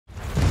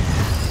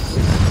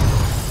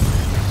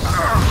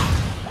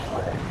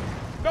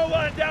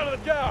lying down to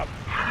the job.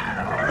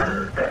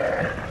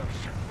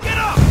 Get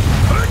up!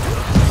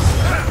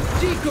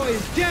 Decoy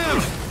is down!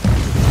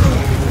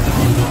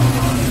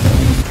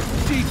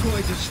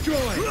 Decoy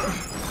destroyed!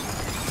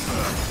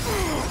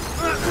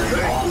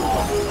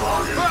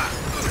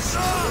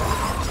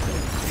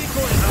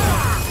 Decoy is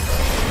down!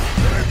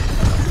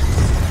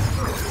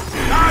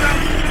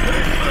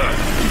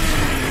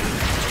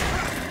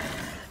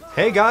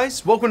 Hey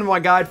guys, welcome to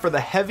my guide for the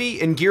Heavy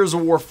in Gears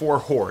of War 4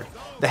 Horde.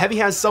 The Heavy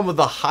has some of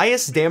the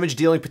highest damage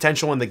dealing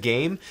potential in the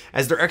game,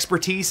 as their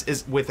expertise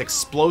is with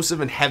explosive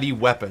and heavy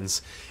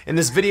weapons. In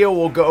this video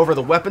we'll go over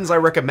the weapons I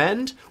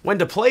recommend, when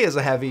to play as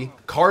a Heavy,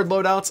 card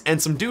loadouts,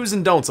 and some do's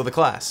and don'ts of the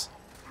class.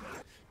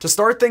 To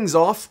start things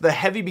off, the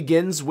Heavy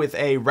begins with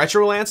a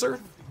Retro Lancer,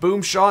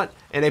 Boom Shot,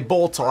 and a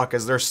Bolt Hawk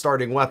as their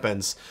starting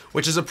weapons,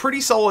 which is a pretty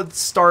solid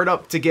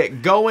startup to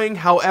get going.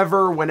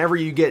 However, whenever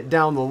you get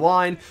down the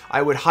line,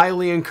 I would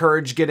highly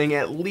encourage getting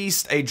at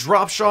least a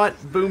Drop Shot,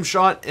 Boom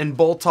Shot, and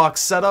Bolt Hawk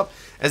setup,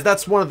 as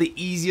that's one of the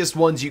easiest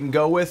ones you can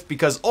go with,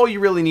 because all you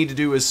really need to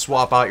do is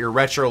swap out your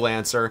Retro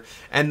Lancer,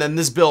 and then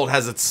this build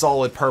has its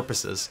solid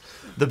purposes.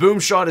 The Boom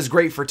Shot is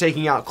great for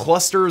taking out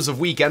clusters of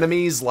weak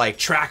enemies like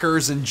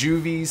trackers and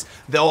juvies.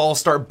 They'll all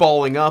start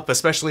balling up,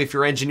 especially if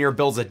your engineer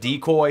builds a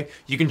decoy.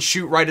 You can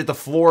shoot right at the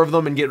floor of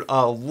them and get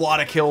a lot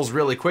of kills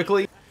really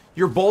quickly.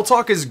 Your Bolt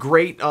Hawk is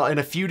great in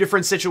a few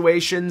different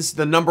situations,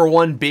 the number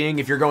one being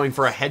if you're going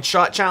for a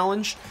headshot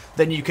challenge.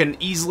 Then you can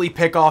easily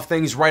pick off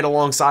things right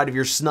alongside of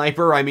your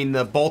sniper. I mean,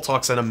 the Bolt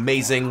Hawk's an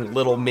amazing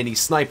little mini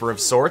sniper of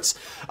sorts.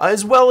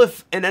 As well,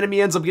 if an enemy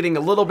ends up getting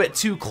a little bit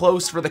too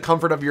close for the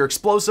comfort of your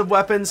explosive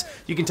weapons,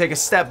 you can take a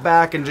step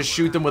back and just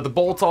shoot them with the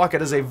Bolt Hawk.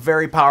 It is a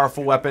very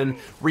powerful weapon,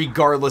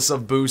 regardless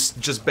of boost,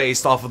 just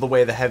based off of the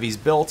way the Heavy's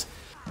built.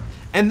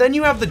 And then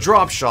you have the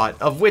Drop Shot,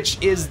 of which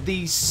is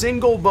the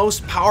single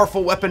most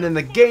powerful weapon in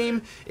the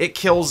game. It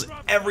kills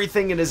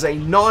everything. It is a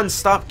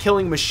non-stop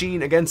killing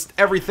machine against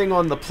everything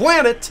on the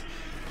planet.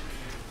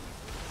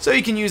 So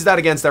you can use that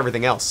against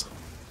everything else.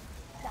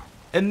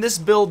 And this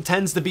build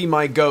tends to be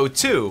my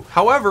go-to.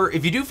 However,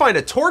 if you do find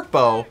a Torque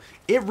Bow,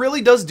 it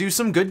really does do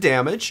some good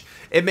damage.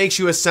 It makes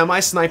you a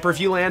semi-sniper if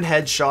you land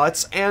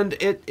headshots, and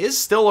it is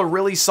still a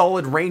really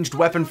solid ranged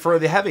weapon for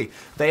the Heavy.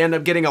 They end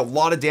up getting a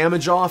lot of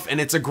damage off,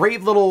 and it's a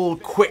great little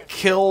quick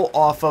kill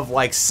off of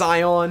like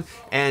Scion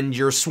and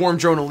your Swarm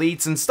Drone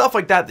Elites and stuff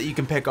like that that you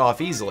can pick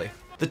off easily.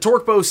 The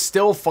Torque Bow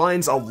still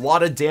finds a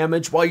lot of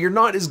damage. While you're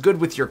not as good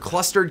with your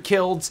clustered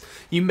kills,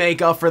 you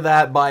make up for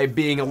that by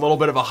being a little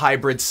bit of a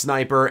hybrid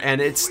sniper,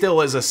 and it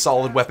still is a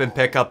solid weapon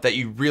pickup that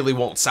you really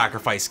won't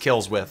sacrifice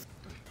kills with.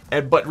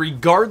 But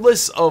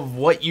regardless of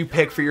what you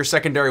pick for your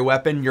secondary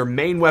weapon, your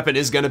main weapon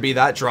is going to be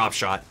that Drop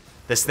Shot.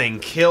 This thing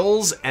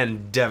kills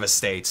and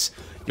devastates.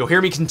 You'll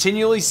hear me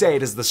continually say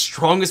it is the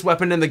strongest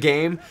weapon in the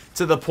game,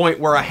 to the point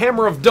where a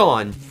Hammer of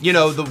Dawn, you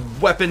know, the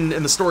weapon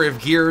in the story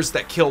of Gears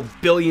that killed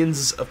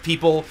billions of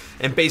people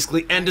and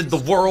basically ended the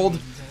world,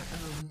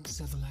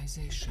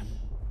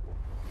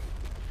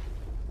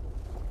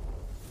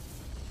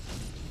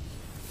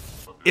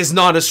 is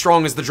not as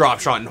strong as the Drop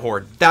Shot in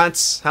Horde.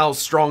 That's how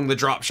strong the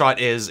Drop Shot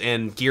is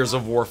in Gears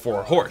of War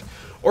 4 Horde.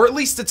 Or at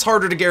least it's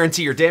harder to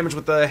guarantee your damage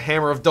with the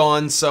Hammer of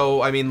Dawn,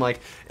 so, I mean, like,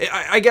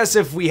 I guess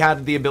if we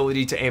had the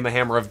ability to aim a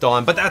Hammer of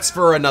Dawn, but that's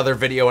for another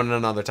video and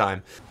another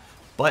time.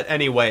 But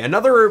anyway,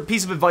 another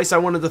piece of advice I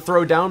wanted to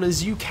throw down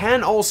is you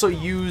can also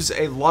use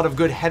a lot of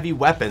good heavy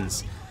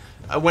weapons.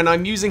 When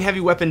I'm using heavy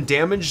weapon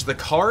damage, the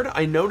card,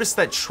 I noticed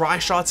that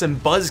Tri-Shots and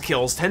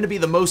Buzzkills tend to be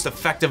the most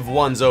effective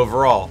ones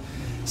overall.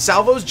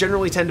 Salvos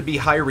generally tend to be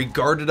high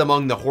regarded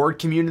among the Horde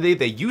community.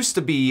 They used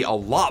to be a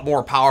lot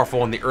more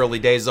powerful in the early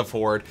days of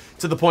Horde,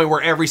 to the point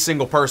where every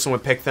single person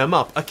would pick them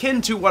up,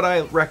 akin to what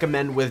I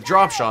recommend with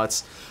Drop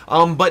Shots.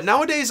 But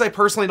nowadays I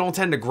personally don't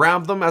tend to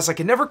grab them, as I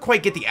can never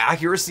quite get the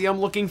accuracy I'm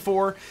looking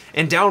for,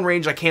 and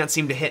downrange I can't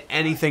seem to hit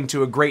anything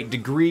to a great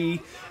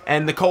degree,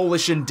 and the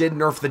Coalition did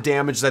nerf the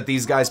damage that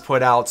these guys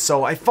put out,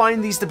 so I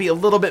find these to be a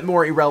little bit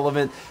more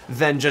irrelevant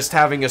than just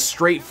having a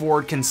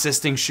straightforward,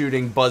 consistent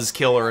shooting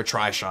Buzzkill or a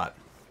Tri-Shot.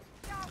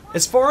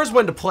 As far as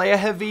when to play a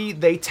Heavy,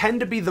 they tend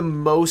to be the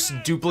most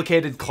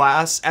duplicated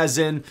class, as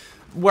in,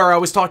 where I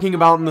was talking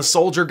about in the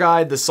Soldier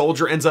guide, the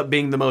Soldier ends up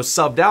being the most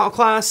subbed out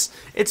class.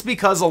 It's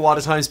because a lot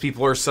of times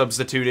people are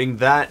substituting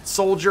that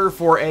Soldier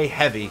for a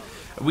Heavy.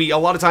 We a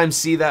lot of times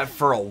see that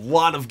for a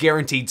lot of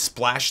guaranteed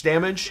splash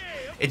damage.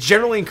 It's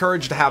generally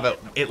encouraged to have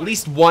at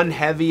least one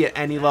Heavy at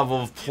any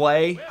level of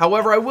play.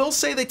 However, I will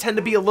say they tend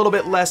to be a little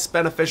bit less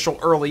beneficial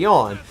early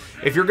on.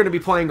 If you're going to be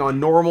playing on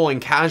normal and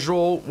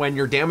casual, when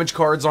your damage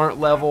cards aren't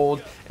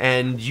leveled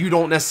and you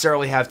don't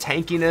necessarily have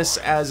tankiness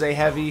as a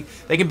Heavy,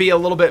 they can be a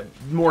little bit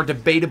more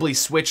debatably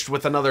switched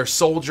with another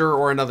Soldier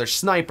or another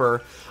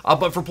Sniper.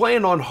 But for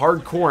playing on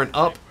hardcore and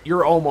up,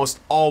 you're almost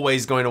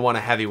always going to want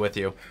a Heavy with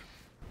you.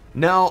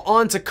 Now,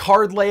 on to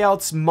card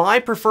layouts. My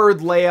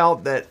preferred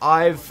layout that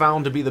I've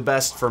found to be the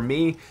best for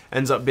me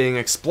ends up being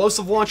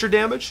explosive launcher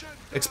damage,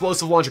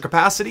 explosive launcher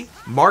capacity,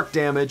 mark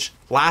damage,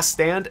 last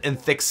stand, and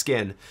thick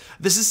skin.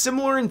 This is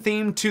similar in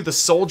theme to the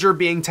soldier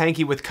being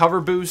tanky with cover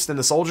boost in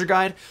the soldier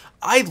guide.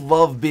 I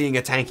love being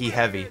a tanky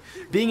heavy.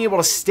 Being able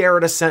to stare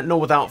at a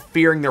sentinel without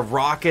fearing their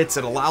rockets,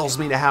 it allows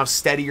me to have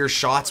steadier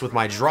shots with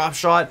my drop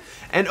shot,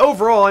 and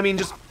overall, I mean,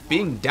 just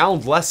being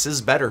downed less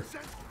is better.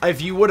 If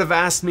you would have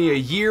asked me a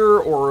year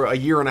or a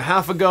year and a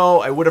half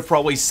ago, I would have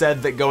probably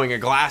said that going a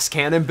glass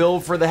cannon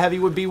build for the heavy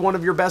would be one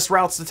of your best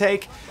routes to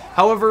take.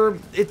 However,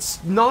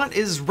 it's not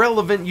as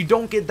relevant. You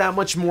don't get that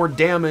much more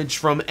damage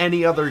from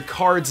any other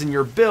cards in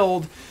your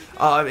build,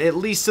 at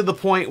least to the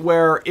point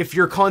where if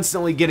you're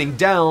constantly getting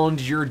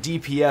downed, your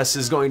DPS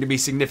is going to be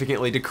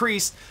significantly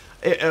decreased,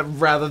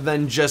 rather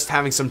than just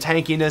having some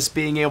tankiness,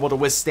 being able to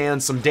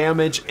withstand some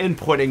damage, and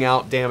putting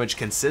out damage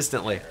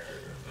consistently.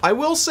 I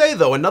will say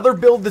though, another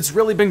build that's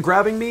really been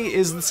grabbing me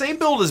is the same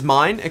build as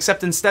mine,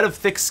 except instead of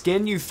thick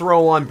skin, you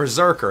throw on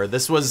Berserker.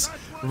 This was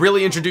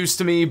really introduced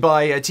to me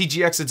by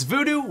TGX Its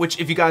Voodoo, which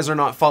if you guys are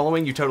not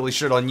following, you totally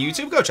should on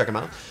YouTube, go check him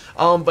out.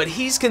 But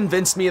he's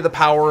convinced me of the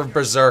power of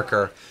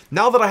Berserker.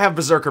 Now that I have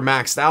Berserker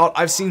maxed out,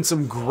 I've seen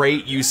some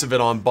great use of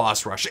it on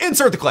boss rush.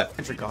 Insert the clip!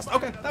 Entry cost,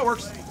 okay, that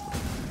works.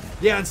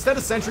 Yeah, instead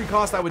of sentry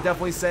cost, I would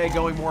definitely say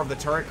going more of the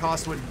turret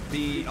cost would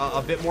be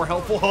a bit more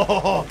helpful.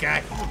 Oh,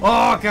 okay,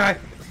 okay.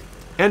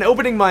 And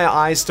opening my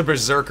eyes to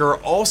Berserker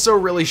also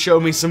really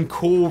showed me some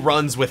cool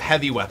runs with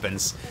heavy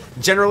weapons.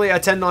 Generally, I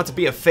tend not to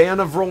be a fan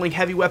of rolling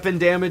heavy weapon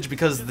damage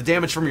because the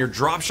damage from your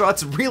drop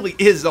shots really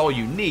is all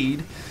you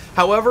need.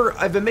 However,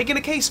 I've been making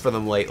a case for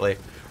them lately.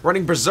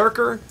 Running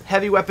Berserker,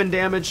 heavy weapon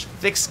damage,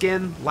 thick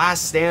skin,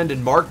 last stand,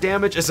 and mark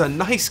damage is a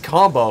nice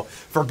combo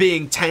for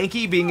being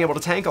tanky, being able to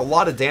tank a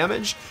lot of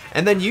damage,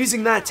 and then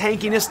using that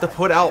tankiness to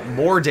put out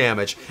more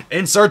damage.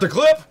 Insert the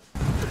clip!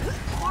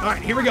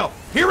 Alright, here we go,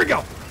 here we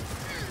go!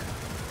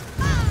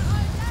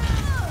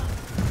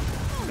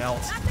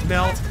 Melt,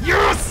 melt,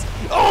 yes!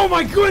 Oh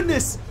my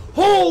goodness!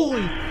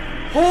 Holy,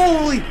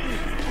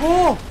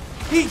 oh,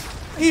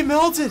 he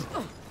melted.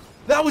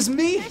 That was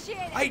me.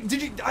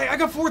 I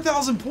got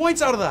 4,000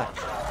 points out of that.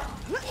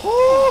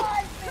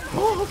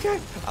 Oh, okay.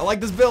 I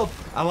like this build.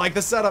 I like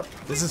the setup.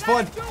 This is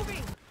fun.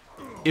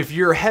 If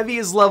your heavy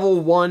is level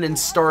 1 and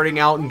starting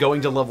out and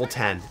going to level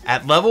 10,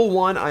 at level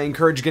 1, I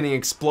encourage getting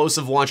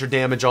explosive launcher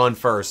damage on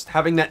first.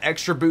 Having that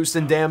extra boost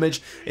in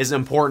damage is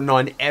important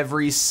on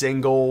every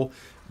single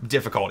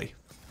difficulty.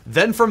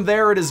 Then from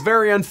there, it is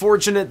very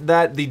unfortunate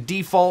that the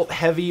default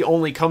heavy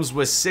only comes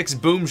with 6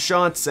 boom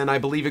shots, and I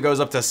believe it goes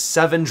up to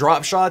 7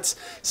 drop shots,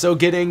 so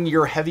getting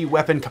your heavy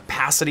weapon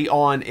capacity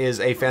on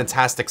is a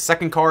fantastic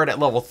second card at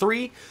level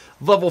 3.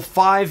 Level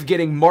 5,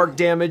 getting mark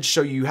damage,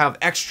 so you have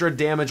extra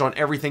damage on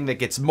everything that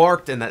gets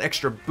marked, and that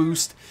extra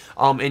boost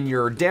in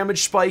your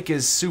damage spike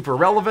is super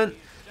relevant.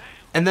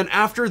 And then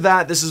after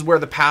that, this is where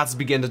the paths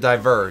begin to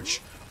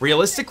diverge.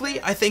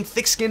 Realistically, I think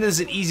thick skin is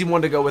an easy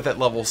one to go with at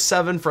level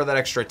 7 for that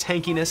extra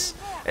tankiness,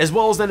 as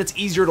well as then it's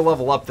easier to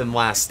level up than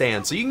last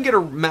stand. So you can get a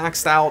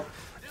maxed out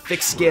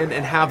thick skin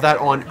and have that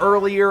on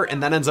earlier,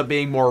 and that ends up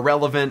being more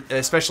relevant,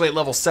 especially at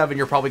level 7.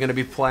 You're probably going to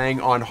be playing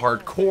on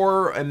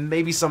hardcore and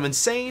maybe some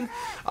insane,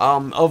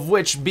 of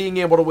which being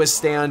able to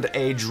withstand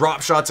a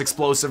drop shot's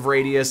explosive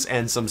radius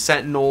and some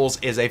sentinels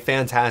is a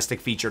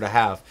fantastic feature to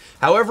have.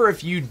 However,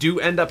 if you do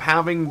end up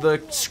having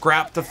the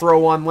scrap to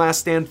throw on last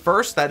stand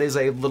first, that is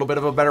a little bit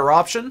of a better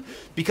option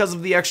because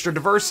of the extra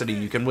diversity.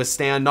 You can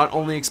withstand not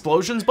only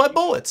explosions but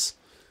bullets.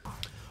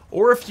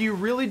 Or if you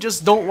really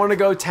just don't want to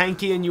go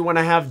tanky and you want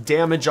to have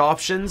damage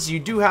options, you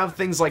do have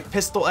things like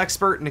Pistol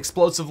Expert and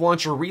Explosive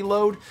Launcher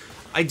Reload.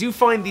 I do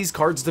find these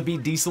cards to be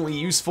decently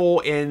useful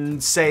in,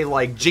 say,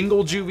 like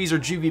Jingle Juvies or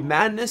Juvie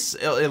Madness.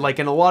 Like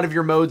in a lot of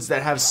your modes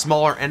that have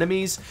smaller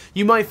enemies,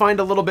 you might find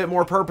a little bit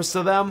more purpose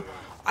to them.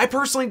 I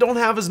personally don't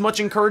have as much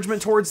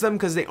encouragement towards them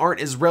because they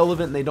aren't as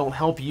relevant and they don't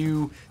help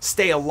you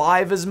stay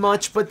alive as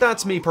much, but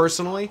that's me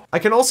personally. I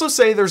can also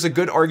say there's a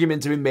good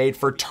argument to be made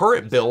for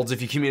turret builds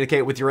if you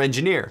communicate with your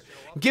engineer.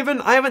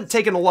 Given I haven't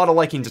taken a lot of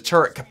liking to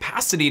turret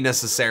capacity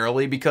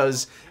necessarily,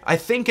 because I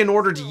think in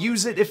order to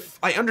use it, if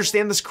I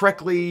understand this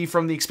correctly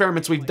from the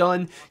experiments we've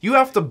done, you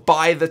have to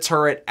buy the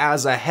turret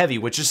as a heavy,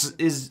 which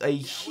is a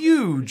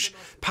huge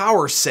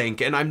power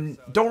sink, and I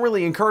don't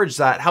really encourage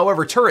that.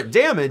 However, turret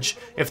damage,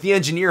 if the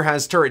engineer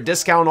has turret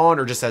discount on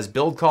or just has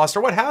build cost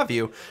or what have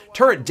you,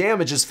 turret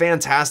damage is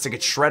fantastic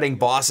at shredding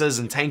bosses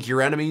and tank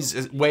your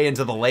enemies way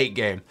into the late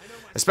game.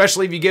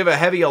 Especially if you give a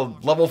heavy a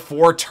level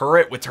 4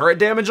 turret with turret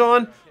damage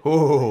on,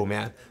 ooh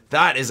man,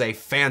 that is a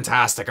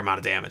fantastic amount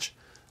of damage.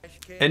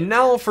 And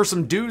now for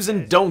some do's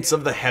and don'ts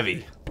of the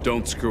heavy.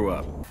 Don't screw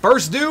up.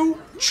 First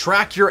do,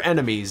 track your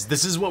enemies.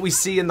 This is what we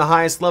see in the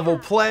highest level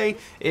play,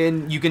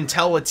 and you can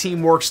tell a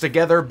team works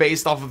together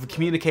based off of the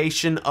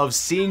communication of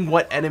seeing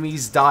what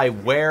enemies die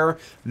where,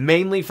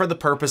 mainly for the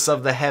purpose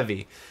of the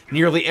heavy.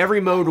 Nearly every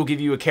mode will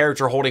give you a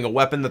character holding a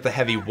weapon that the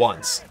heavy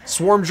wants.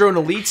 Swarm Drone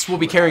Elites will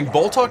be carrying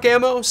Bolt Hawk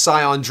ammo,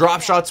 Scion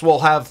Drop Shots will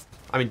have,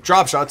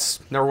 drop shots,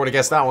 never would have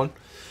guessed that one.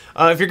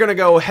 If you're going to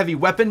go heavy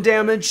weapon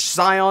damage,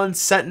 Scions,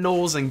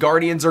 Sentinels, and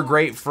Guardians are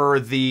great for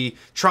the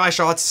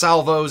tri-shots,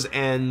 salvos,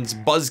 and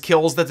buzz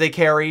kills that they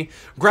carry.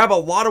 Grab a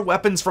lot of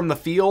weapons from the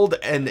field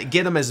and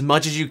get them as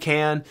much as you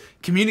can.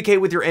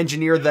 Communicate with your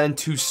engineer then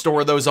to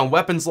store those on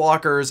weapons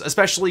lockers,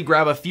 especially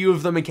grab a few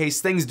of them in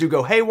case things do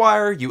go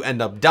haywire, you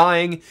end up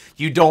dying,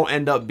 you don't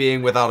end up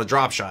being without a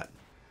drop shot.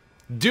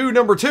 Do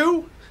number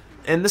 2,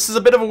 and this is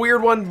a bit of a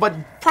weird one,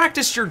 but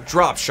practice your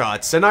drop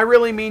shots, and I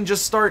really mean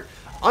just start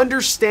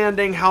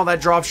understanding how that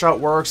drop shot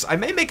works. I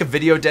may make a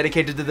video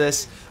dedicated to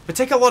this, but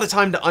take a lot of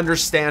time to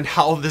understand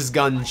how this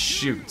gun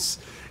shoots.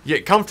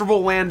 Get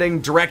comfortable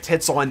landing direct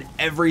hits on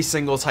every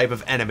single type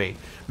of enemy.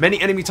 Many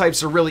enemy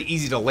types are really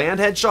easy to land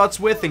headshots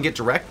with and get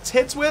direct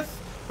hits with,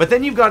 but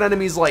then you've got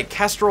enemies like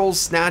Kestrels,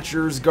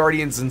 Snatchers,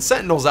 Guardians, and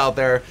Sentinels out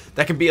there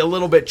that can be a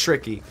little bit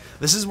tricky.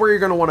 This is where you're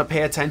going to want to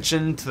pay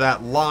attention to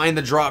that line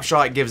the drop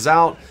shot gives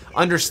out,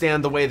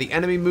 understand the way the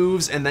enemy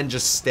moves, and then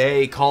just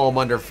stay calm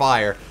under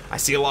fire. I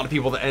see a lot of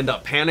people that end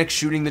up panic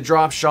shooting the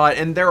drop shot,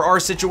 and there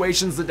are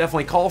situations that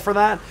definitely call for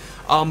that,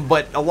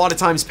 but a lot of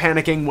times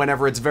panicking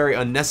whenever it's very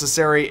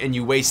unnecessary and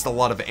you waste a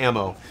lot of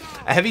ammo.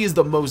 A heavy is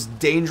the most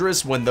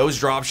dangerous when those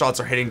drop shots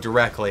are hitting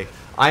directly.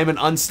 I am an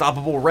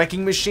unstoppable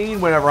wrecking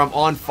machine whenever I'm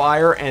on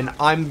fire, and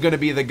I'm going to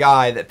be the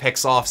guy that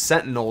picks off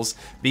Sentinels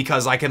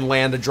because I can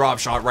land a drop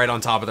shot right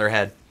on top of their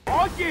head.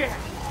 Oh yeah!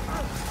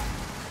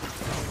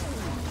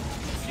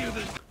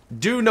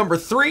 Do number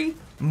 3,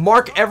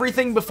 mark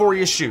everything before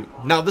you shoot.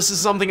 Now this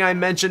is something I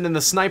mentioned in the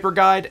sniper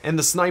guide, and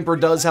the sniper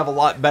does have a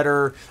lot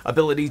better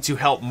ability to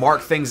help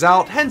mark things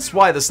out, hence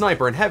why the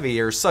sniper and heavy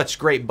are such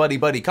great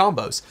buddy-buddy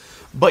combos.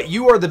 But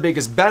you are the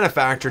biggest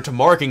benefactor to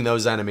marking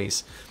those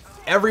enemies.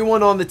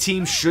 Everyone on the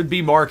team should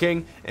be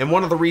marking, and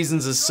one of the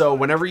reasons is so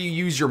whenever you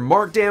use your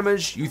mark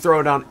damage, you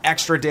throw down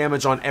extra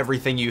damage on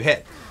everything you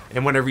hit.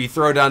 And whenever you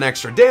throw down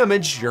extra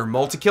damage, your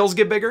multi-kills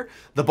get bigger,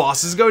 the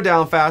bosses go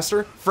down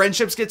faster,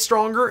 friendships get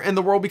stronger, and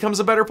the world becomes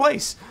a better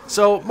place.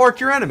 So mark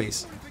your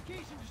enemies.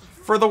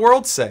 For the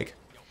world's sake.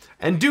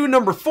 And do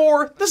number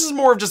 4, this is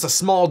more of just a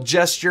small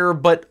gesture,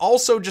 but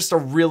also just a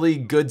really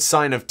good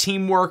sign of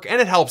teamwork, and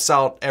it helps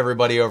out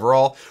everybody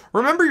overall.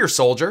 Remember your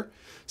soldier.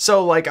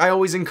 So, like, I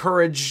always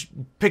encourage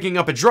picking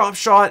up a drop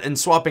shot and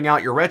swapping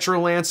out your Retro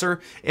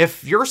Lancer.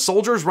 If your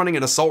soldier's running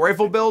an assault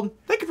rifle build,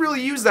 they could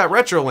really use that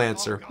Retro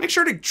Lancer. Make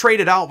sure to trade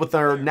it out with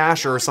their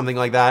Nasher or something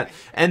like that,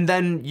 and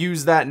then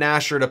use that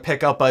Nasher to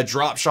pick up a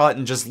drop shot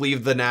and just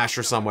leave the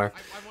Nasher somewhere.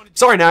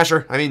 Sorry,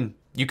 Nasher. I mean,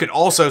 you could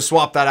also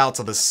swap that out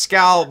to the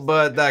Scout,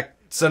 but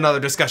that's another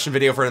discussion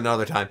video for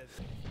another time.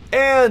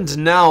 And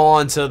now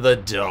on to the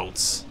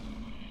don'ts.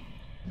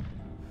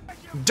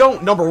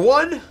 Don't number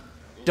 1,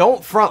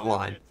 don't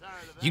frontline.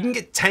 You can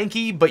get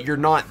tanky, but you're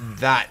not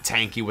that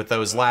tanky with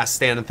those last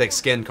stand and thick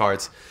skin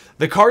cards.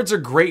 The cards are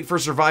great for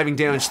surviving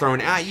damage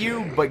thrown at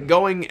you, but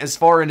going as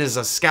far in as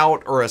a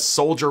scout or a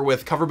soldier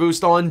with cover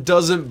boost on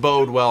doesn't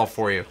bode well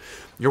for you.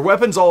 Your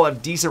weapons all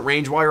have decent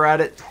range while you're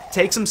at it.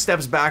 Take some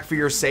steps back for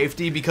your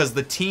safety because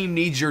the team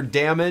needs your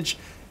damage.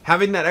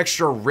 Having that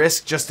extra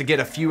risk just to get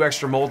a few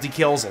extra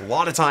multi-kills a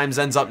lot of times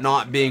ends up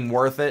not being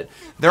worth it.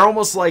 They're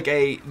almost like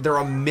they're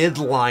a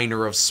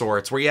midliner of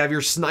sorts, where you have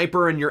your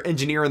sniper and your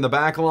engineer in the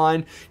back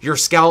line, your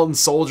scout and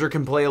soldier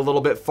can play a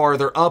little bit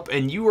farther up,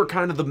 and you are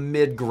kind of the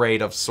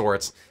mid-grade of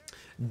sorts.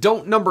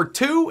 Don't number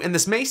 2, and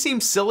this may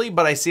seem silly,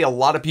 but I see a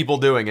lot of people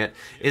doing it,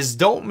 is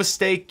don't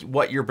mistake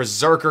what your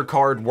Berserker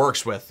card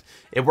works with.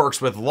 It works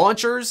with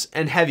launchers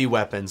and heavy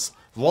weapons.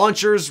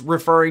 Launchers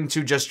referring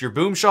to just your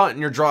boom shot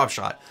and your drop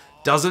shot.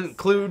 Doesn't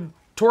include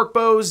torque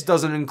bows,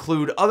 doesn't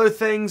include other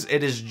things,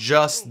 it is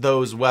just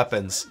those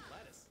weapons.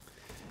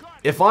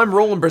 If I'm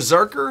rolling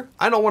Berserker,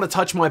 I don't want to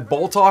touch my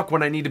Boltok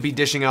when I need to be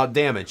dishing out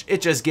damage.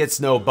 It just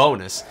gets no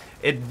bonus.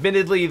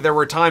 Admittedly, there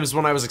were times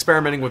when I was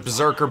experimenting with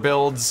Berserker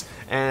builds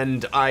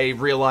and I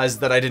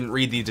realized that I didn't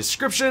read the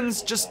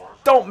descriptions. Just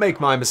don't make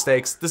my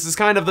mistakes. This is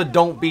kind of the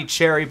don't be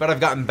Cherry, but I've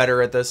gotten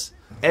better at this.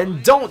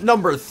 And don't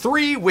number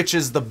 3, which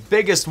is the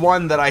biggest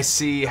one that I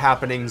see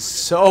happening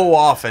so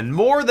often,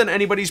 more than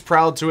anybody's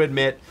proud to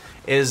admit,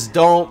 is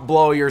don't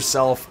blow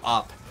yourself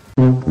up.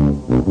 Don't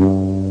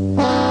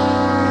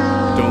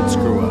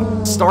screw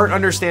up. Start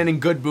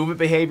understanding good movement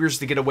behaviors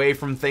to get away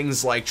from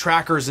things like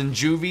trackers and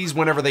juvies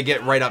whenever they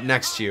get right up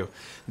next to you.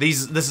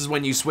 This is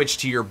when you switch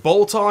to your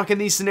Boltok in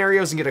these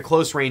scenarios and get a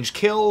close range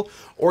kill,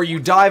 or you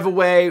dive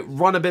away,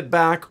 run a bit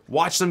back,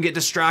 watch them get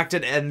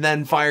distracted, and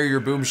then fire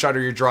your boom shot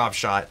or your drop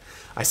shot.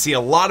 I see a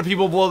lot of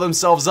people blow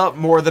themselves up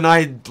more than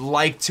I'd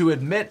like to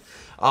admit.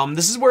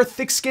 This is where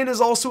thick skin is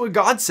also a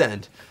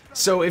godsend.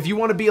 So if you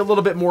want to be a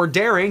little bit more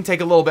daring, take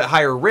a little bit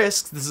higher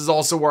risks, this is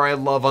also where I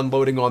love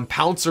unloading on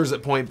pouncers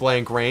at point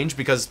blank range,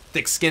 because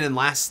thick skin and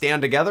last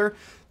stand together.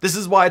 This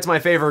is why it's my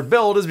favorite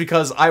build, is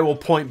because I will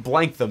point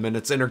blank them and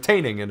it's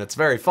entertaining and it's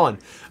very fun.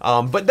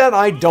 But then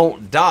I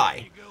don't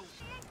die.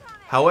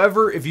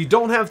 However, if you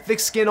don't have thick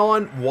skin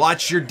on,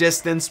 watch your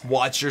distance,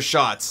 watch your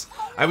shots.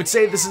 I would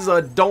say this is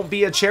a don't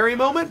be a Cherry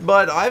moment,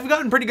 but I've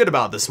gotten pretty good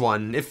about this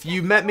one. If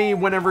you met me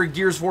whenever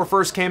Gears 4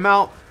 first came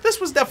out, this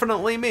was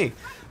definitely me.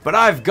 But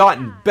I've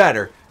gotten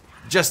better.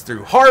 just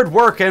through hard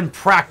work and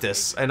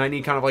practice. And I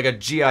need kind of like a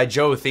G.I.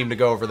 Joe theme to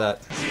go over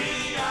that.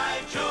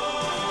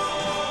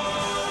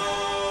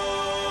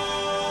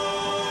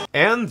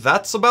 And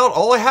that's about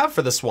all I have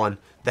for this one.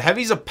 The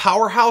Heavy's a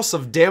powerhouse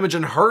of damage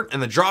and hurt,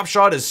 and the drop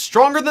shot is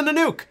stronger than a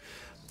nuke.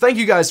 Thank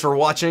you guys for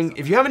watching.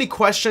 If you have any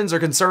questions or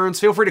concerns,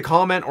 feel free to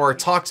comment or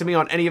talk to me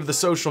on any of the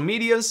social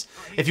medias.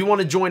 If you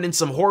want to join in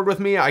some Horde with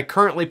me, I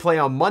currently play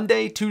on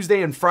Monday,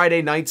 Tuesday, and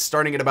Friday nights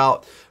starting at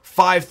about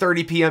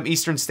 5:30 PM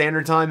Eastern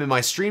Standard Time in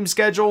my stream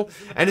schedule.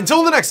 And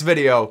until the next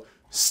video,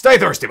 stay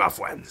thirsty, my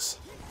friends.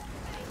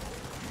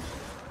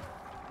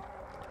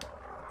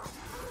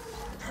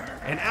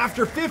 And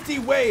after 50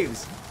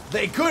 waves,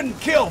 they couldn't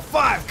kill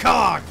 5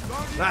 cog.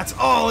 That's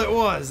all it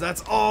was.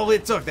 That's all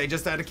it took. They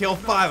just had to kill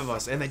 5 of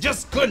us, and they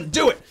just couldn't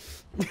do it.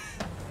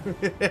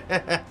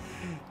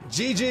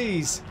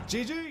 GG's.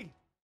 GG.